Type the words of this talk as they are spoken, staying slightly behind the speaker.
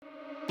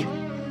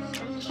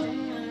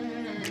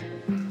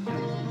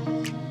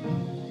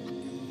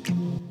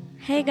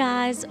Hey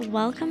guys,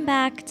 welcome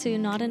back to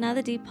Not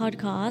Another Deep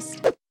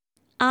podcast.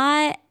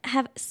 I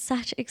have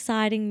such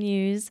exciting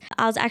news.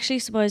 I was actually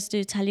supposed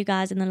to tell you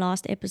guys in the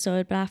last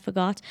episode, but I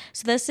forgot.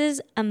 So this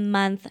is a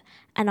month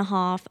and a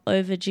half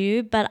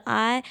overdue, but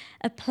I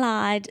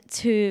applied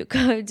to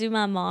go do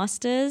my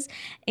master's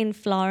in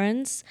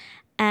Florence.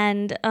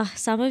 And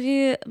some of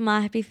you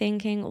might be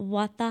thinking,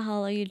 what the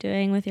hell are you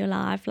doing with your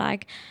life?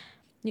 Like,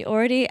 you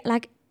already,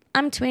 like,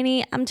 I'm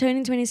 20, I'm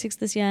turning 26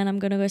 this year and I'm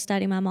going to go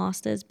study my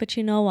master's. But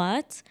you know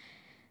what?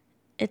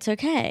 It's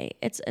okay.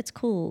 It's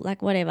cool.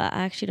 Like, whatever.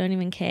 I actually don't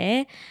even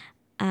care.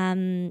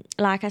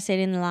 Like I said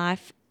in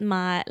life,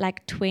 my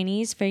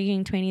 20s,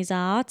 figuring 20s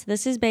out,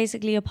 this is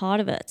basically a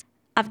part of it.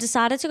 I've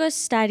decided to go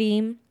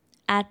study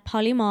at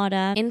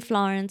Polymarta in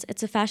Florence.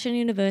 It's a fashion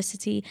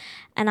university,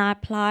 and I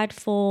applied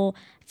for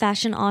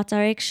fashion art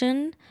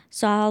direction.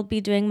 So I'll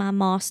be doing my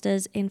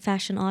master's in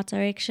fashion art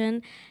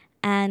direction.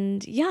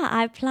 And yeah,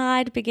 I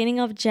applied beginning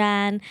of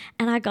Jan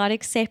and I got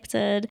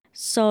accepted.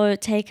 So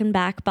taken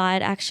back by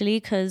it actually,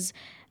 because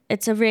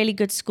it's a really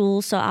good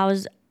school. So I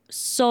was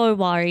so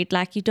worried.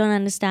 Like, you don't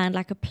understand,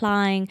 like,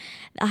 applying.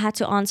 I had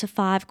to answer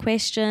 5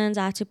 questions.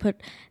 I had to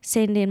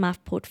send in my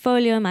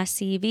portfolio, my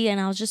CV,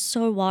 and I was just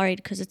so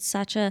worried because it's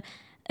such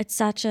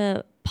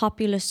a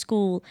popular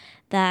school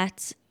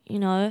that,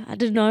 I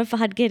didn't know if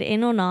I'd get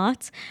in or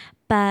not.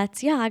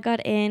 But yeah, I got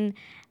in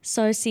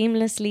so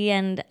seamlessly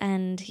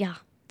and yeah.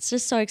 It's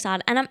just so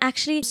excited. And I'm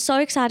actually so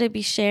excited to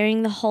be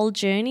sharing the whole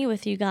journey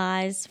with you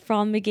guys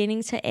from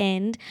beginning to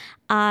end.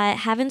 I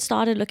haven't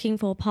started looking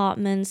for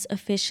apartments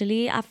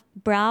officially. I've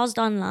browsed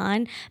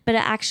online, but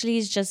it actually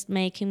is just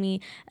making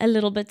me a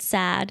little bit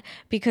sad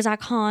because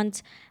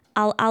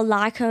I'll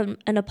like an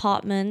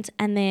apartment,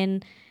 and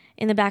then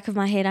in the back of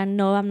my head, I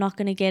know I'm not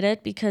going to get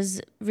it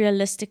because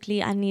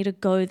realistically, I need to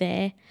go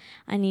there.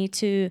 I need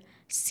to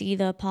see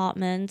the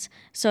apartment.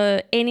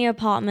 So any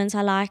apartments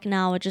I like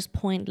now are just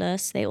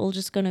pointless. They're all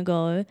just going to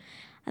go.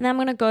 And then I'm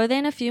going to go there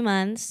in a few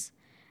months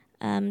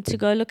to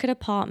go look at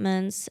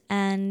apartments,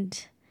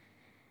 and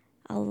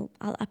I'll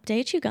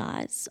update you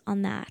guys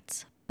on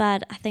that.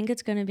 But I think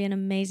it's going to be an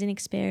amazing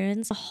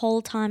experience. The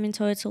whole time in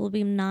total will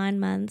be 9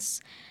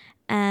 months,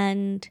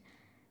 and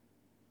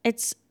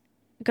it's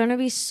going to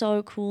be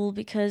so cool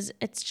because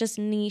it's just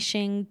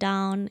niching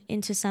down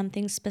into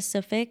something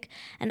specific.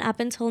 And up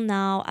until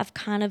now, I've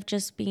kind of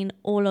just been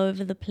all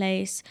over the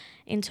place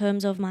in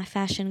terms of my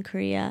fashion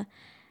career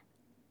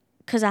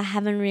because I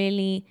haven't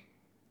really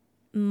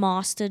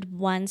mastered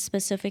one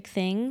specific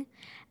thing.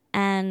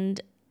 And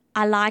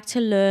I like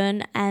to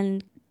learn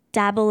and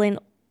dabble in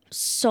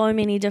so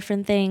many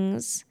different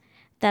things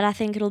that I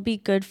think it'll be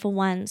good for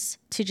once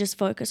to just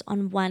focus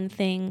on one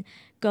thing,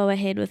 go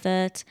ahead with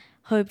it,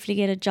 hopefully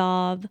get a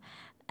job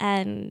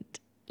and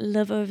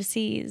live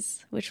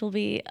overseas, which will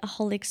be a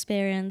whole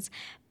experience.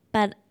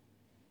 But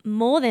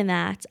more than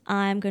that,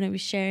 I'm going to be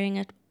sharing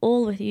it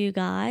all with you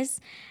guys.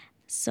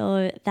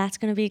 So that's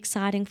going to be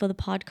exciting for the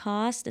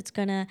podcast. It's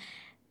going to,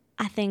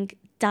 I think,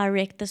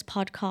 direct this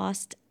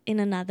podcast in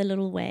another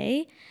little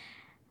way.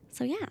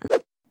 So yeah,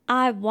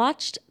 I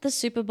watched the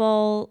Super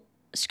Bowl.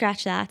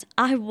 Scratch that.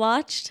 I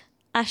watched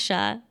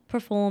Usher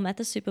perform at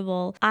the Super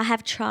Bowl. I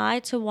have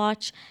tried to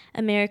watch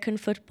American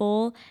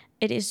football.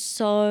 It is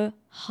so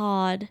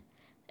hard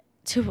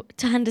to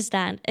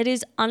understand. It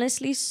is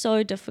honestly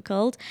so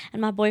difficult. And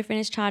my boyfriend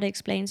has tried to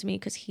explain to me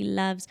because he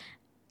loves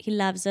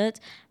it.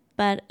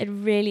 But it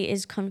really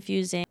is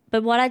confusing.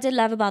 But what I did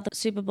love about the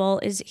Super Bowl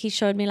is he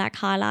showed me like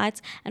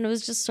highlights, and it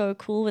was just so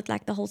cool with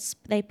like the whole,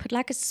 they put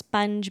like a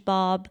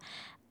SpongeBob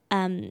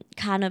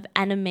kind of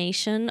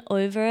animation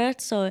over it.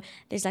 So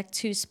there's like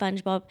 2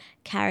 SpongeBob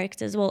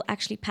characters. Well,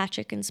 actually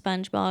Patrick and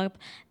SpongeBob,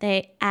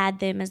 they add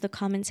them as the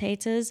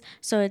commentators.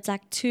 So it's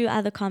like 2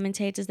 other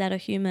commentators that are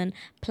human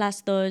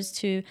plus those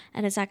 2,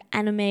 and it's like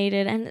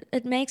animated and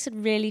it makes it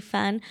really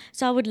fun.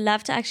 So I would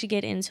love to actually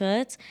get into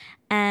it.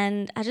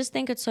 And I just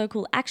think it's so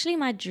cool. Actually,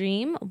 my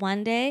dream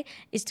one day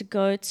is to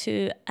go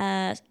to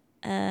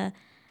a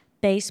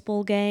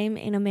baseball game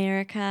in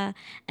America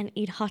and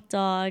eat hot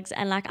dogs,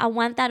 and like I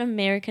want that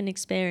American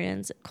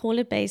experience. Call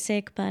it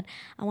basic, but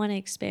I want to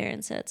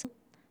experience it.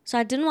 So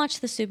I didn't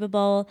watch the Super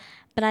Bowl,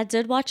 but I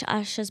did watch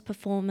Usher's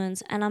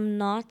performance, and I'm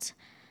not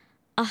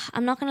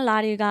gonna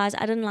lie to you guys,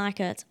 I didn't like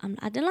it.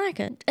 I didn't like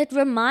it. It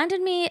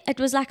reminded me, it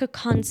was like a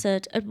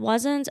concert. It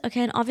wasn't,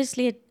 okay, and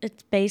obviously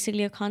it's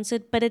basically a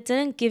concert, but it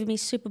didn't give me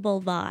Super Bowl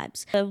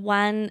vibes. The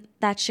one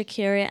that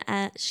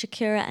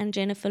Shakira and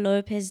Jennifer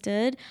Lopez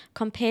did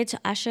compared to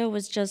Usher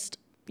was just,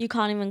 you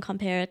can't even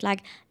compare it.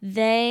 Like,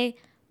 they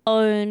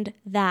owned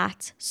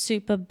that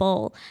Super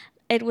Bowl.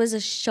 It was a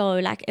show.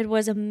 Like, it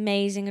was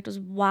amazing. It was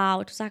wow.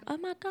 It was like, oh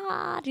my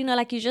God.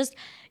 Like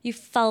you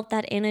felt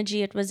that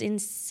energy. It was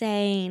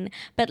insane.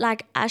 But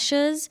like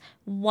Usher's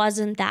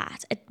wasn't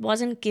that. It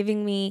wasn't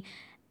giving me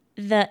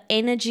the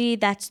energy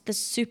that the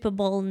Super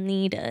Bowl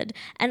needed.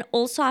 And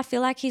also I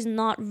feel like he's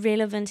not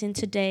relevant in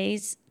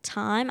today's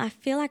time, I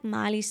feel like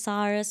Miley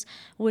Cyrus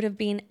would have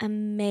been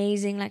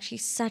amazing. Like,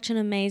 she's such an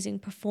amazing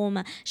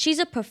performer. She's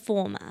a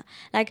performer.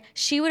 Like,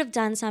 she would have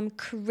done some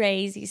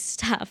crazy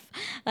stuff,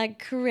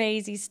 like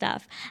crazy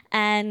stuff.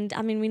 And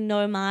I mean, we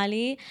know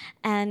Miley,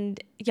 and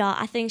yeah,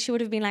 I think she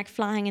would have been like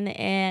flying in the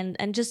air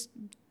and just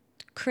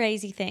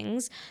crazy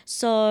things.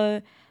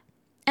 So,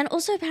 and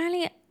also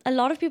apparently a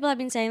lot of people have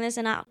been saying this,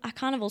 and I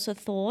kind of also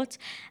thought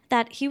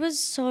that he was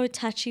so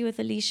touchy with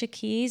Alicia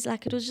Keys.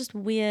 Like, it was just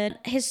weird.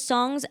 His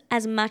songs,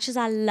 as much as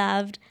I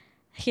loved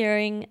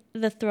hearing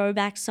the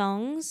throwback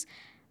songs,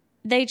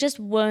 they just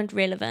weren't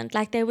relevant.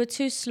 Like, they were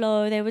too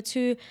slow. They were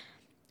too...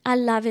 I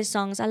love his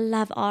songs. I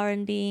love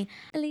R&B.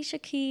 Alicia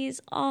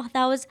Keys, oh,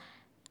 that was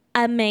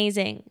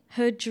amazing.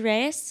 Her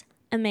dress,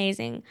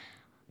 amazing.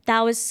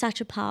 That was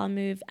such a power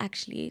move,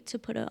 actually, to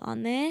put her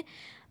on there.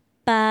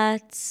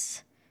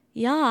 But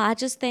yeah, I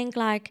just think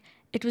like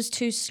it was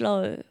too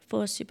slow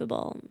for a Super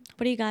Bowl.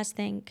 What do you guys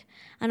think?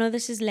 I know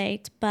this is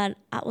late, but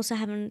I also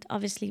haven't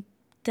obviously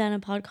done a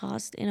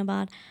podcast in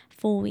about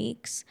 4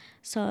 weeks.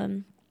 So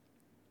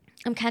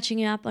I'm catching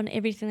you up on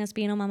everything that's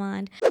been on my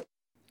mind.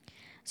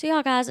 So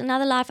yeah, guys,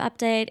 another life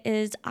update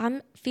is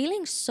I'm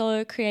feeling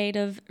so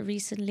creative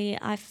recently.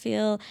 I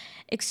feel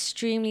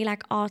extremely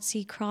like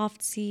artsy,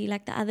 craftsy.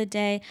 Like the other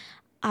day,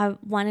 I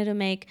wanted to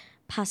make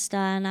pasta,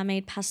 and I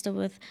made pasta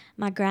with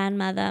my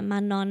grandmother, my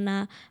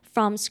nonna,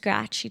 from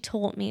scratch. She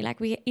taught me. Like,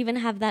 we even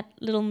have that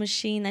little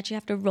machine that you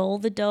have to roll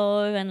the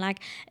dough, and like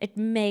it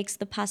makes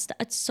the pasta.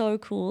 It's so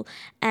cool,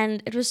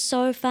 and it was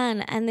so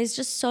fun. And there's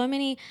just so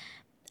many...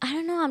 I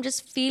don't know, I'm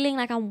just feeling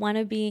like I want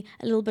to be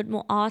a little bit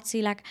more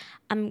artsy. Like,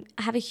 I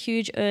have a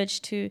huge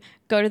urge to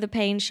go to the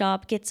paint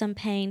shop, get some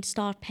paint,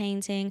 start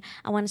painting.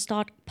 I want to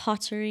start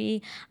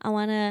pottery. I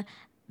want to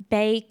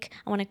bake.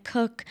 I want to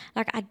cook.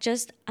 Like,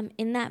 I'm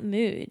in that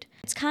mood.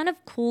 It's kind of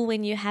cool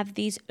when you have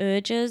these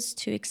urges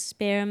to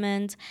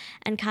experiment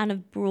and kind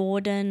of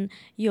broaden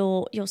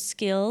your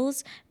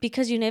skills,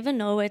 because you never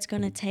know where it's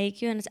going to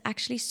take you, and it's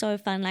actually so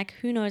fun. Like,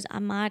 who knows, I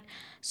might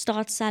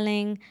start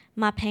selling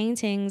my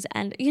paintings,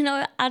 and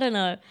I don't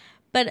know,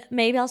 but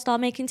maybe I'll start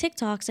making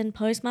TikToks and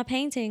post my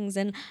paintings,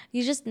 and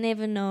you just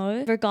never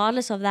know.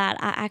 Regardless of that,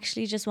 I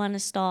actually just want to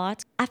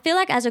start. I feel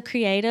like as a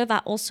creative, I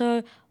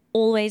also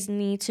always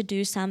need to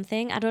do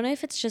something. I don't know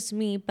if it's just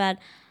me, but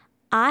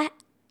I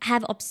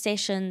have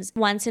obsessions.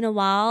 Once in a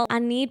while, I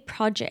need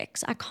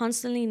projects. I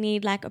constantly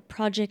need like a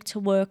project to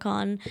work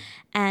on,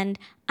 and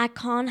I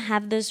can't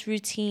have this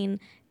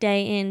routine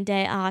day in,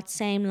 day out,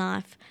 same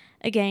life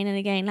again and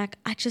again. Like,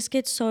 I just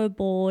get so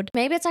bored.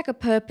 Maybe it's like a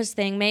purpose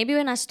thing. Maybe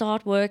when I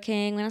start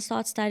working, when I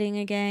start studying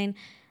again,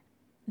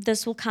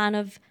 this will kind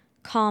of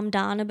calm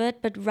down a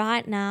bit. But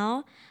right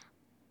now,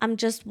 I'm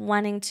just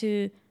wanting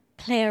to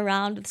play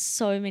around with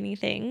so many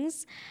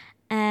things.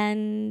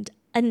 And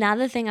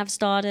another thing I've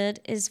started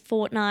is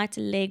Fortnite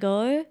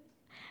Lego.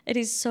 It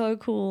is so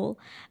cool.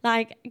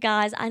 Like,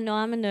 guys, I know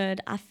I'm a nerd.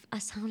 I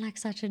sound like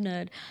such a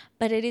nerd,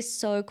 but it is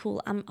so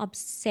cool. I'm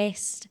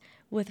obsessed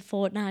with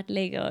Fortnite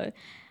Lego.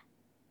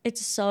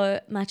 It's so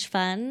much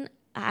fun.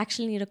 I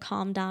actually need to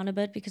calm down a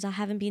bit because I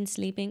haven't been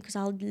sleeping, because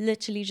I'll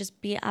literally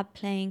just be up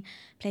playing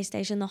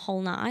PlayStation the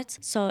whole night.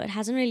 So it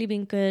hasn't really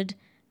been good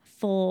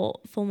for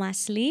my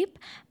sleep,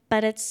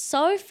 but it's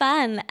so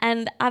fun,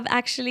 and I've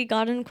actually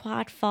gotten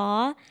quite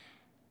far.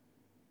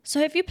 So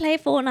if you play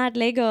Fortnite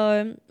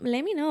Lego,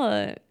 let me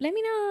know. Let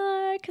me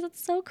know, because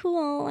it's so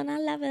cool and I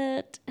love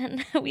it.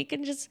 And we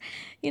can just,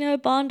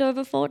 bond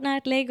over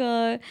Fortnite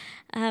Lego.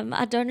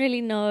 I don't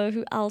really know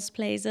who else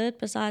plays it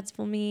besides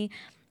for me.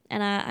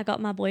 And I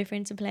got my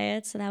boyfriend to play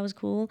it, so that was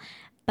cool.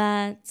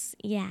 But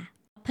yeah,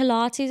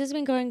 Pilates has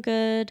been going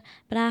good,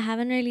 but I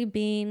haven't really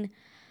been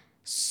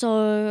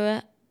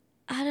so...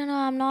 I don't know,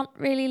 I'm not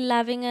really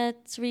loving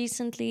it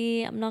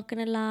recently. I'm not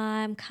going to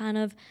lie. I'm kind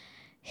of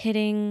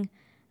hitting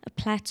a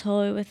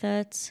plateau with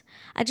it.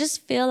 I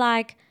just feel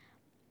like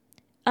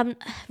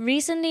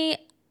recently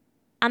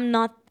I'm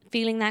not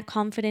feeling that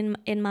confident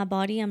in my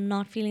body. I'm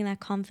not feeling that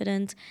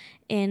confident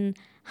in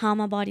how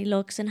my body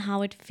looks and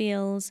how it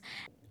feels.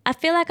 I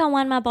feel like I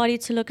want my body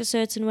to look a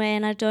certain way,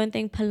 and I don't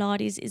think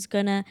Pilates is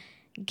going to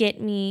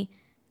get me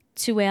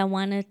to where I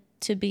want it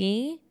to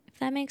be, if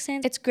that makes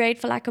sense. It's great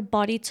for like a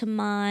body to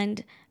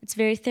mind. It's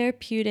very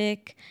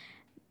therapeutic.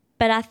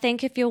 But I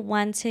think if you're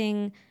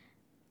wanting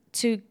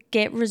to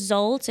get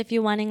results, if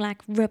you're wanting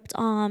like ripped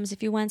arms,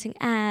 if you're wanting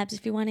abs,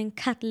 if you're wanting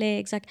cut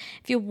legs, like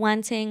if you're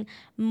wanting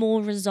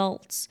more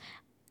results,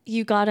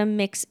 you gotta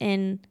mix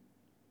in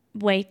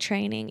weight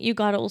training. You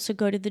gotta also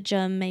go to the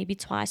gym maybe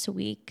twice a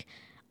week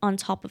on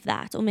top of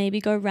that, or maybe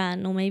go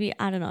run, or maybe,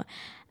 I don't know.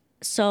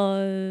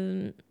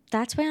 So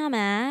that's where I'm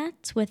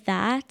at with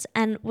that.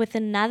 And with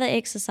another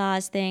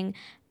exercise thing,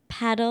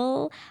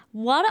 paddle.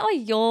 What are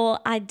your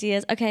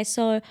ideas? Okay,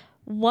 so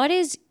what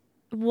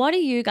do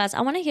you guys,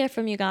 I want to hear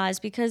from you guys,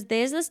 because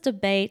there's this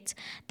debate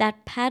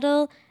that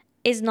paddle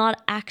is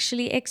not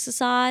actually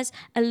exercise.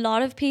 A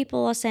lot of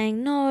people are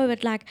saying, no,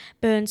 it like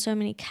burns so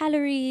many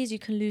calories, you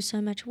can lose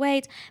so much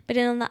weight. But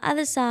then on the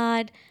other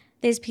side,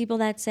 there's people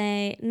that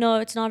say, no,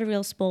 it's not a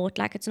real sport.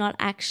 Like, it's not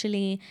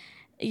actually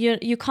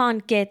you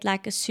can't get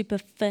like a super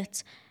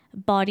fit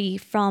body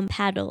from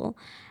paddle,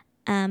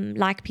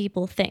 like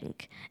people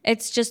think.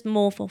 It's just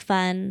more for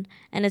fun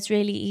and it's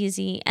really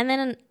easy. And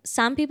then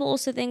some people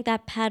also think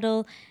that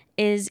paddle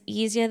is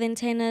easier than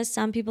tennis.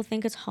 Some people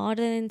think it's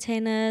harder than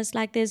tennis.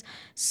 Like there's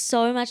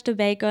so much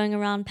debate going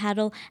around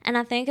paddle, and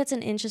I think it's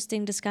an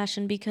interesting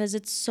discussion because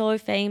it's so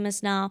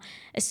famous now,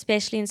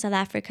 especially in South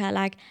Africa.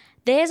 Like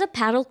there's a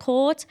paddle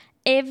court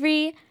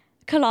every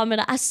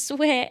kilometer. I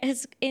swear,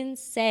 it's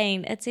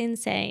insane. It's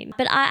insane.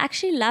 But I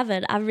actually love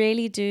it. I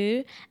really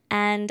do.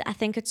 And I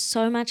think it's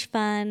so much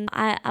fun.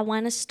 I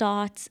want to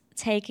start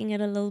taking it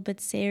a little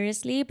bit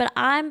seriously, but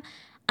I'm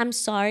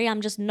sorry,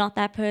 I'm just not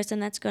that person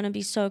that's going to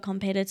be so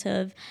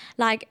competitive.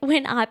 Like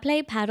when I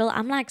play paddle,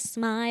 I'm like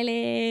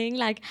smiling,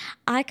 like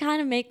I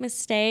kind of make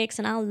mistakes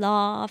and I'll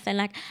laugh,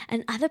 and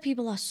other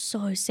people are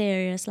so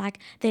serious, like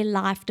their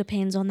life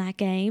depends on that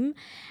game.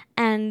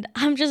 And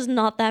I'm just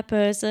not that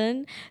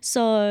person.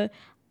 So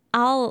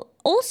I'll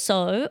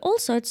also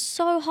it's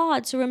so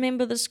hard to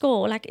remember the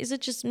score. Like, is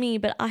it just me?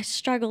 But I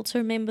struggle to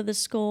remember the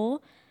score.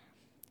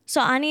 So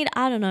I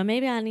don't know,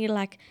 maybe I need to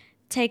like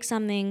take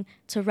something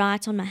to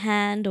write on my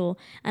hand, or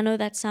I know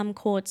that some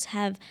courts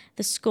have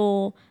the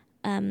score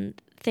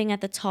thing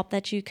at the top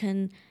that you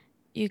can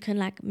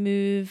like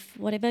move,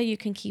 whatever, you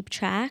can keep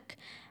track.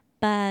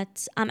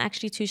 But I'm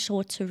actually too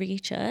short to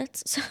reach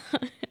it. So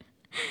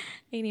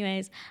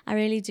anyways, I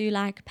really do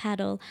like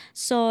paddle.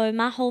 So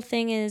my whole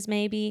thing is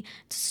maybe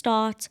to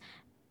start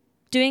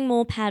doing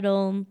more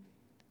paddle,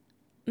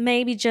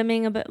 maybe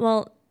gymming a bit.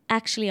 Well,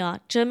 actually,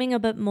 gymming a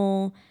bit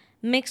more,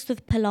 mixed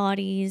with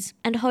Pilates,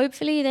 and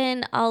hopefully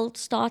then I'll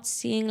start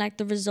seeing like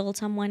the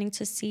results I'm wanting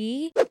to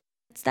see.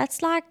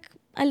 That's like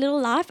a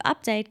little life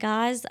update,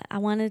 guys. I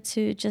wanted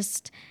to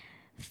just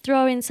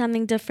throw in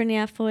something different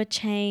here for a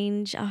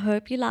change. I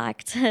hope you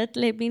liked it.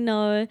 Let me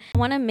know. I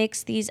want to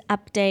mix these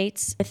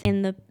updates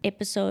within the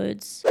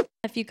episodes.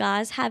 If you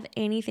guys have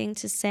anything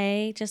to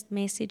say, just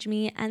message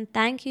me. And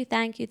thank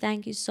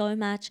you so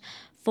much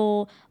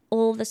for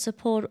all the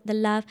support, the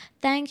love.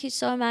 Thank you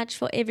so much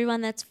for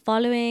everyone that's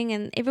following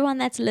and everyone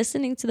that's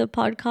listening to the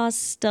podcast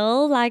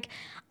still. Like,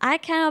 I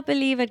cannot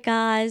believe it,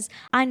 guys.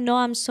 I know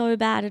I'm so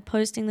bad at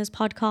posting this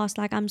podcast.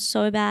 Like, I'm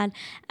so bad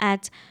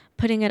at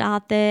putting it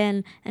out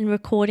there and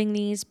recording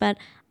these, but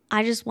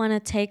I just want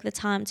to take the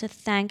time to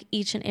thank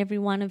each and every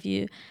one of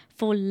you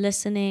for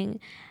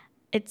listening.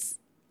 It's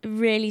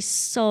really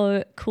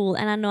so cool,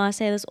 and I know I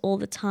say this all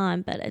the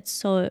time, but it's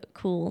so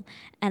cool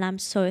and I'm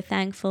so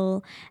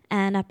thankful,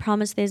 and I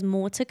promise there's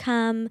more to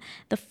come.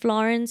 The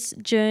Florence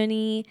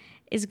journey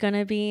is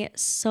gonna be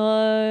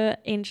so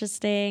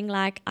interesting.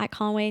 Like, I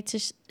can't wait to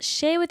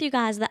share with you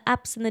guys the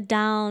ups and the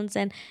downs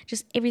and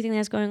just everything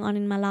that's going on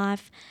in my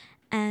life.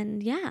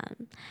 And yeah,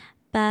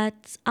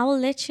 but I will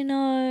let you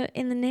know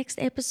in the next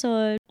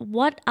episode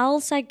what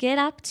else I get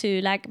up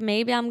to. Like,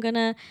 maybe I'm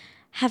gonna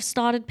have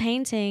started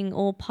painting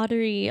or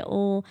pottery,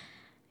 or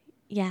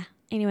yeah.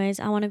 Anyways,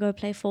 I want to go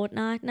play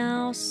Fortnite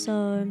now,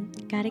 so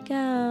gotta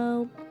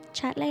go.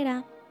 Chat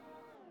later.